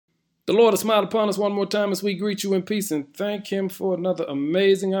The Lord has smiled upon us one more time as we greet you in peace and thank him for another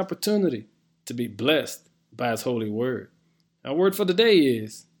amazing opportunity to be blessed by his holy word. Our word for the day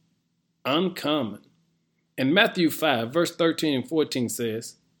is uncommon. In Matthew 5, verse 13 and 14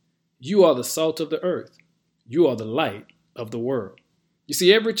 says, "You are the salt of the earth. You are the light of the world." You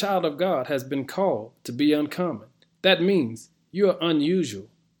see, every child of God has been called to be uncommon. That means you are unusual.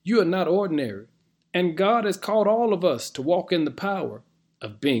 You are not ordinary. And God has called all of us to walk in the power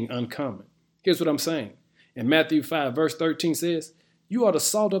of being uncommon. Here's what I'm saying. In Matthew 5, verse 13 says, "You are the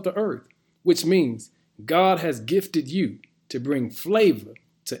salt of the earth," which means God has gifted you to bring flavor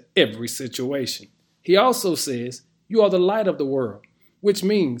to every situation. He also says, "You are the light of the world," which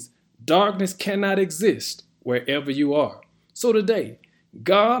means darkness cannot exist wherever you are. So today,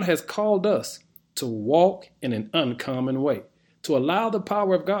 God has called us to walk in an uncommon way, to allow the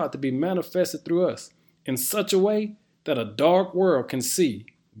power of God to be manifested through us in such a way that a dark world can see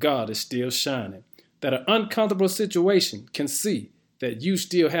God is still shining, that an uncomfortable situation can see that you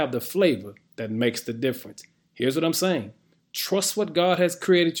still have the flavor that makes the difference. Here's what I'm saying. Trust what God has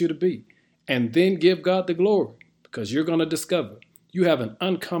created you to be, and then give God the glory, because you're going to discover you have an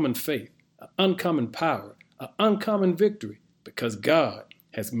uncommon faith, an uncommon power, an uncommon victory, because God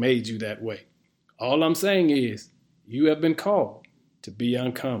has made you that way. All I'm saying is you have been called to be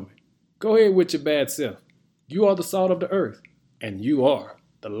uncommon. Go ahead with your bad self. You are the salt of the earth, and you are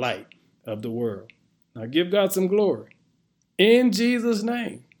the light of the world. Now give God some glory. In Jesus'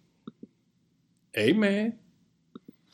 name, amen.